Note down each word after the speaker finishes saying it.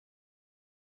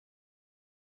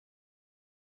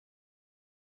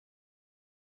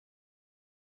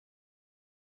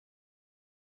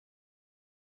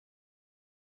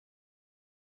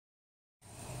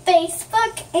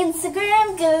Facebook,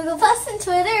 Instagram, Google Plus, and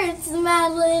Twitter. It's the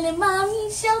Madeline and Mommy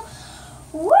Show.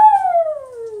 Woo!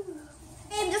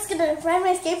 I'm just gonna ride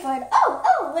my skateboard.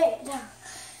 Oh, wait, no.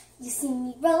 You see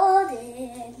me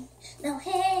rolling, no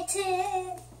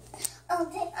hitting, all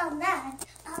day, all night,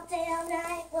 all day, all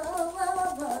night. Whoa,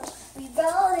 whoa, whoa, we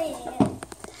rolling.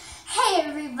 Hey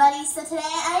everybody, so today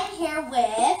I am here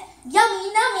with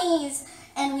Yummy Nummies,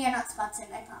 and we are not sponsored,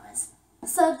 I promise.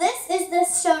 So this is the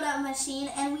soda machine,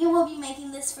 and we will be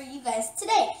making this for you guys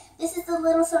today. This is the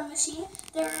little soda machine.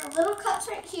 There are little cups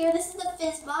right here. This is the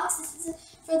fizz box. This is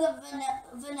for the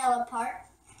vanilla part.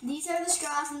 These are the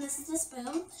straws, and this is the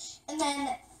spoon. And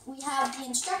then we have the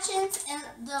instructions and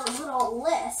the little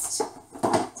list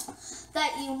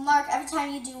that you mark every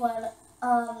time you do one.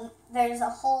 There's a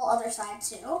whole other side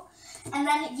too. And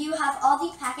then you have all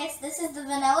the packets. This is the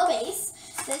vanilla base.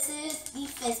 This is the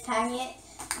fizz packet.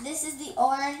 This is the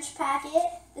orange packet.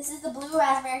 This is the blue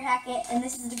raspberry packet. And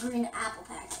this is the green apple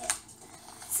packet.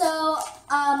 So,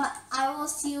 I will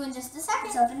see you in just a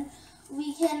second. Open.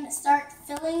 We can start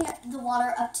filling the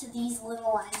water up to these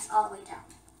little lines all the way down.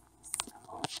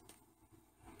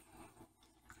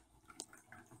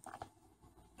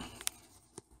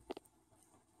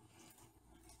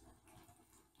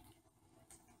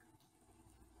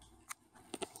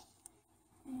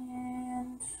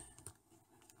 And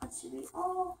that should be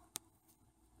all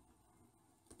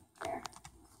there.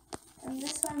 And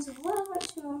this one's a little bit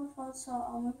too overflowed, so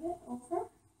I'll move it over.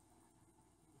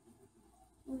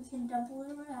 We can dump a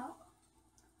little bit out.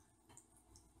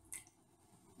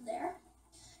 There.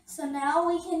 So now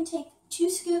we can take 2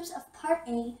 scoops of part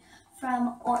A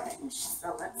from orange.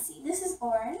 So let's see. This is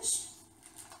orange.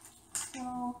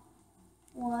 So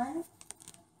 1.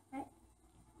 Right.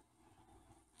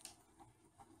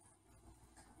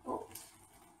 Oh.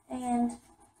 And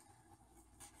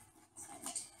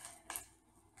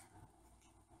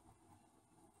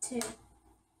 2.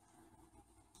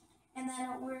 And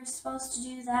then we're supposed to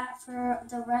do that for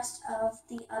the rest of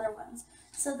the other ones.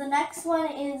 So the next one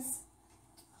is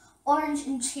orange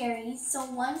and cherries. So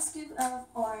 1 scoop of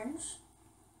orange.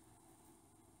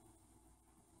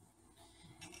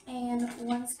 And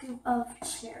 1 scoop of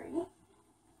cherry.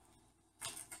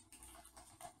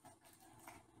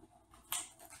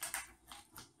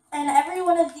 And every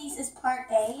one of these is part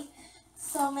A.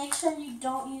 So make sure you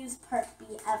don't use part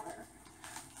B ever.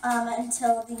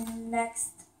 Until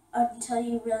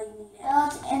you really need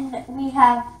it. And we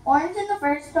have orange in the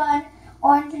first one,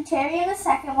 orange and cherry in the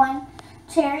second one,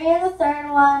 cherry in the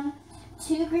third one,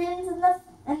 2 greens in the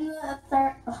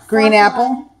third. Green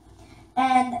apple.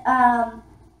 And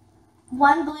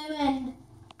 1 blue and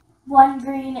 1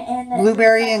 green in the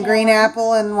blueberry and green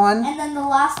apple in 1. And then the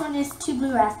last one is 2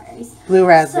 blue raspberries. Blue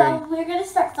raspberry. So we're gonna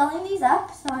start filling these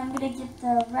up. So I'm gonna get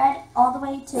the red all the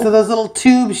way to. So those little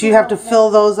tubes, you have to fill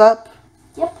those up.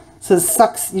 Yep. So it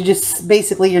sucks. You just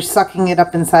basically you're sucking it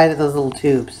up inside of those little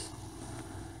tubes,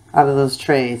 out of those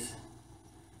trays.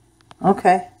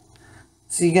 Okay.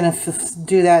 So you're gonna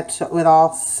do that with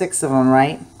all 6 of them,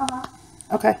 right?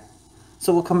 Okay.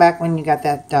 So we'll come back when you got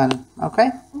that done. Okay.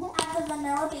 Add the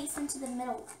vanilla base into the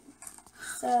middle.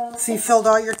 So you filled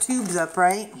all your tubes up,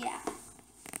 right? Yeah.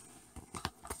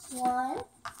 1.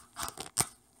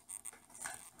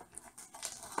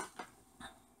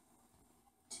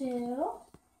 2.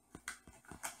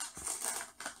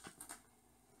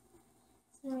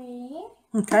 3.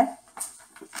 Okay.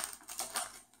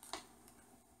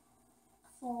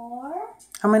 4.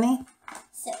 How many?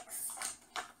 6.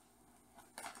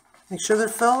 Make sure they're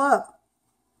filled up.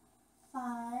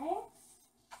 5.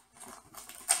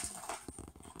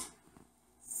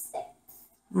 6.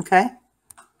 Okay.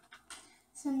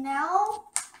 So now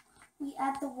we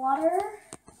add the water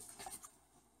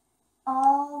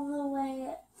all the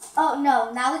way. Oh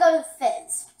no! Now we go to the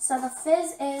fizz. So the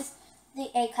fizz is the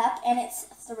A cup, and it's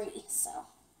 3. So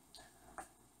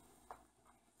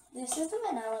this is the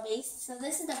vanilla base. So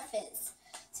this is the fizz.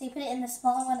 So you put it in the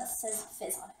smaller one that says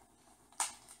fizz on it.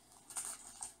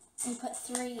 You put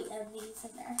 3 of these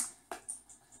in there.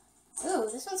 Ooh,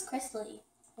 this one's crystally.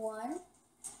 1,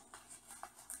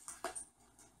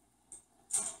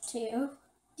 2.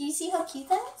 Do you see how cute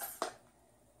that is?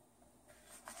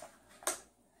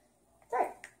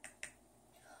 3.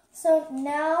 So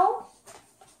now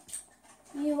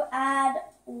you add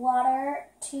water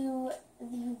to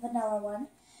the vanilla one,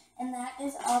 and that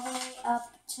is all the way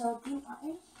up till the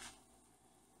line.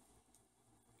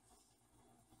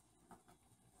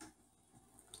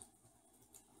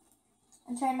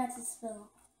 And try not to spill.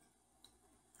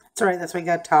 That's all right. That's why you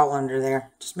got a towel under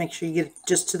there. Just make sure you get it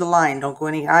just to the line. Don't go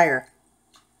any higher.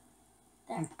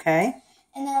 There. Okay.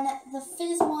 And then the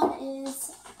fizz one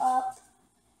is up.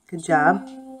 Good job.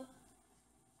 To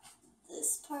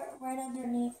this part right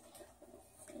underneath.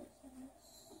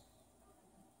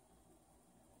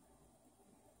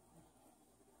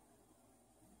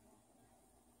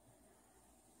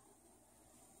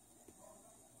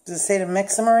 Does it say to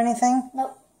mix them or anything?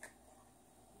 Nope.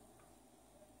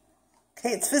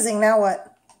 Okay, it's fizzing. Now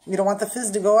what? You don't want the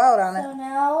fizz to go out on it. So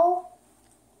now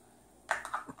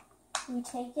we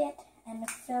take it and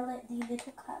fill it the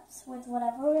little cups with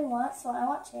whatever we want. So I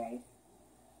want cherry.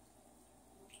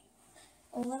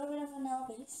 A little bit of vanilla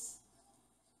base.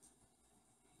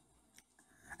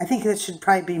 I think it should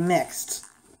probably be mixed.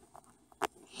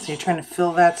 So you're trying to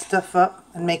fill that stuff up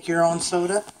and make your own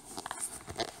soda?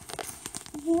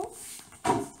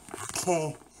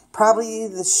 Okay. Probably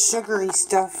the sugary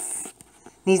stuff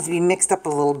needs to be mixed up a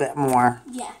little bit more.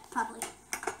 Yeah, probably.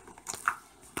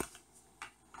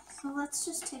 So let's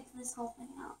just take this whole thing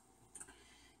out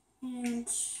and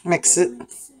Mix it.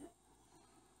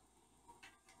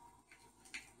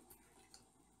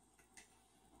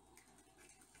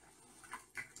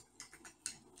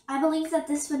 I believe that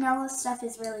this vanilla stuff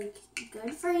is really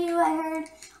good for you. I heard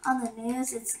on the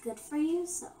news it's good for you,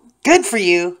 so. Good for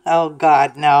you? Oh,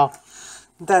 God, no.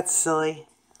 That's silly.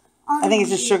 I think it's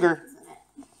just sugar.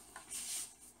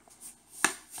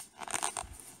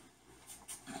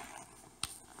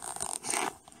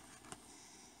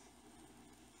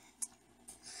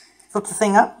 Flip the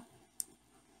thing up.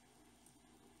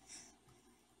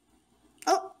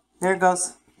 Oh, there it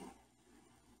goes.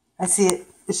 I see it.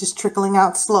 It's just trickling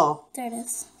out slow. there it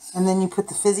is. And then you put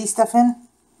the fizzy stuff in.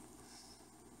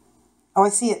 Oh, I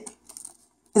see it.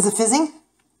 Is it fizzing?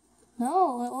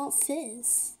 No, it won't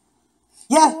fizz.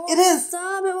 Yeah, it is.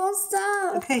 Stop, it won't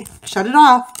stop. Okay, shut it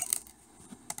off.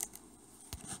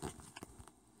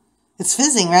 It's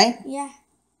fizzing, right? Yeah.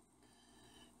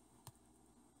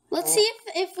 Let's see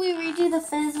if we redo the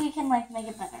fizz, we can like make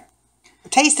it better.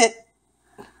 Taste it.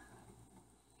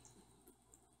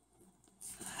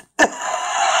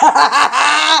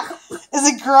 Is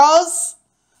it gross?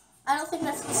 I don't think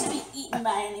that's supposed to be eaten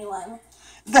by anyone.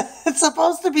 It's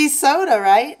supposed to be soda,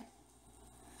 right?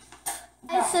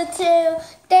 No. So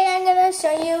today I'm going to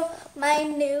show you my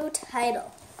new title.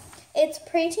 It's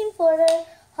Preteen Florida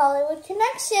Hollywood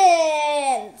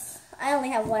Connections. I only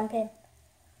have one pin.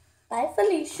 Bye,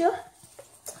 Felicia.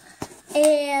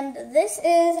 And this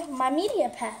is my media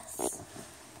pass.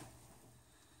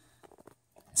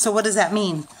 So what does that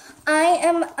mean? I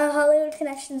am a Hollywood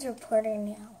Connections reporter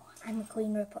now. I'm a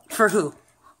queen reporter. For who?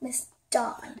 Miss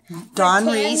Dawn. Dawn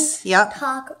For Reese, yep.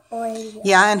 Talk Radio.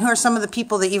 Yeah, and who are some of the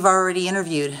people that you've already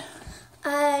interviewed?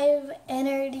 I've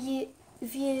interviewed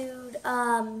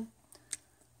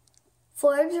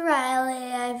Forbes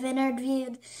Riley. I've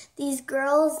interviewed these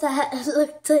girls that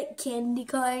looked like candy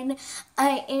corn.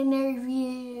 I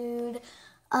interviewed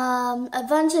a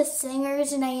bunch of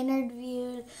singers, and I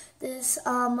interviewed this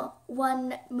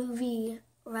one movie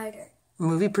writer.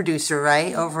 Movie producer,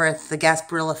 right? Over at the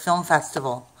Gasparilla Film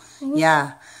Festival. Mm-hmm.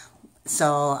 Yeah.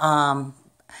 So,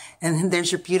 and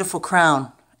there's your beautiful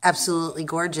crown. Absolutely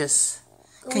gorgeous.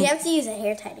 We have to use a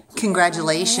hair tie to keep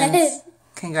Congratulations.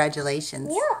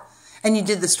 Congratulations. Yeah. And you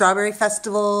did the Strawberry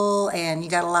Festival, and you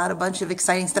got a bunch of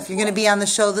exciting stuff. You're going to be on the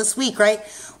show this week, right?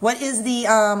 What is the,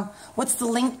 what's the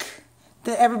link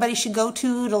that everybody should go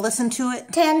to listen to it?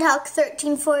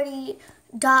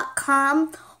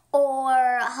 TanTalk1340.com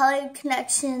or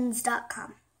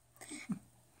HollywoodConnections.com.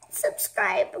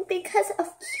 Subscribe because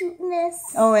of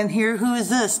cuteness. Oh, and here, who is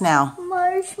this now?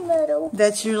 Marshmallow.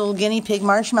 That's your little guinea pig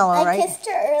Marshmallow, right? I kissed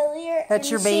her earlier. That's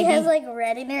your baby? She has like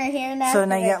red in her hair now. So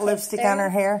now you got lipstick on her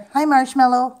hair. Hi,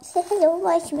 Marshmallow. Say hello,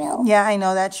 Marshmallow. Yeah, I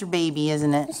know. That's your baby,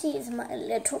 isn't it? She is my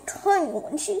little tiny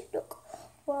one. She look.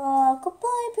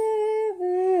 Rock-a-bye,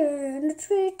 baby, in the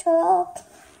treetop.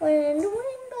 When the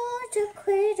wind blows, the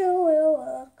cradle will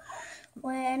rock.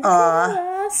 When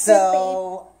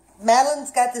so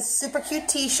Madeline's got this super cute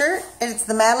t-shirt, and it's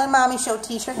the Madeline Mommy Show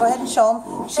t-shirt. Go ahead and show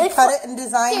them. She cut it and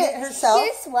designed it herself.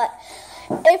 Here's what.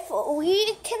 If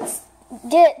we can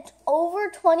get over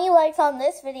 20 likes on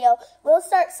this video, we'll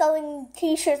start selling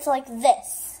t-shirts like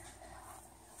this.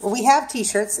 Well, we have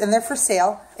t-shirts, and they're for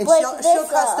sale. And like she'll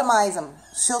customize them.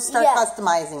 She'll start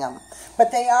customizing them.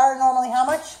 But they are normally how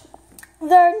much?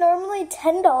 They're normally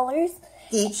 $10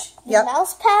 each. The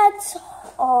mouse pads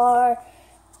are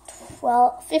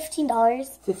 $15.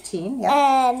 15, yeah.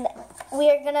 And we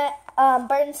are gonna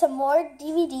burn some more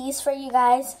DVDs for you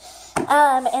guys.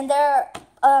 And they're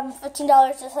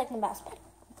 $15 just like the mouse pad.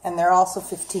 And they're also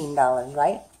 $15,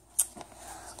 right?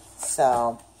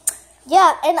 So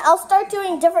Yeah, and I'll start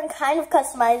doing different kind of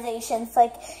customizations.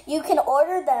 Like, you can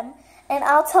order them, and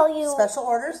I'll tell you. Special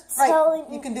orders? Right.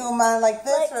 You can do them on like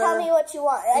this. Like, tell me what you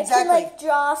want. Exactly. I can, like,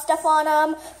 draw stuff on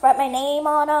them, write my name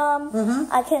on them.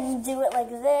 I can do it like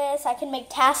this. I can make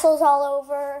tassels all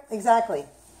over. Exactly.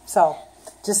 So,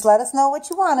 just let us know what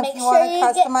you want if you want a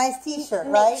customized t-shirt,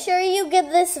 right? Make sure you give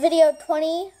this video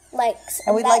 20 likes.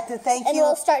 And we'd like to thank you. And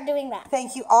we'll start doing that.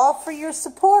 Thank you all for your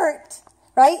support,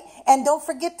 right? And don't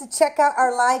forget to check out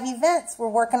our live events. We're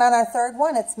working on our third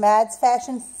one. It's Mad's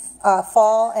Fashion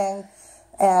Fall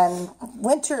and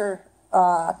Winter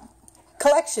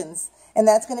collections. And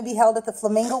that's going to be held at the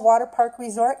Flamingo Water Park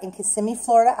Resort in Kissimmee,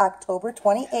 Florida, October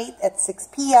 28th at 6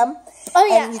 p.m. Oh,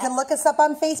 yeah. And you can look us up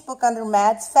on Facebook under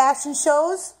Mad's Fashion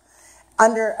Shows,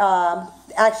 under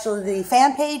actually the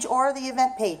fan page or the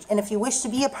event page. And if you wish to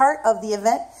be a part of the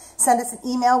event, send us an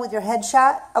email with your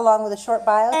headshot along with a short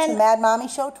bio to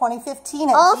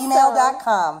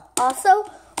madmommyshow2015@gmail.com. Also,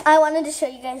 I wanted to show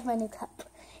you guys my new cup.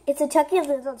 It's a Chucky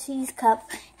Little Cheese cup,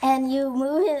 and you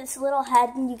move his little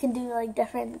head, and you can do like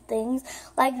different things.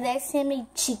 Like this, can be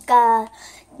Chica.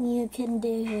 You can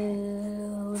do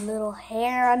little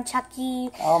hair on Chucky.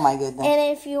 Oh my goodness! And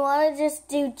if you want to just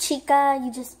do Chica,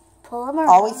 you just pull him around.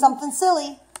 Always something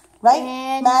silly, right?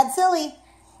 And Mad silly.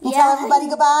 You tell everybody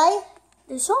goodbye.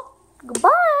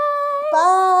 Goodbye.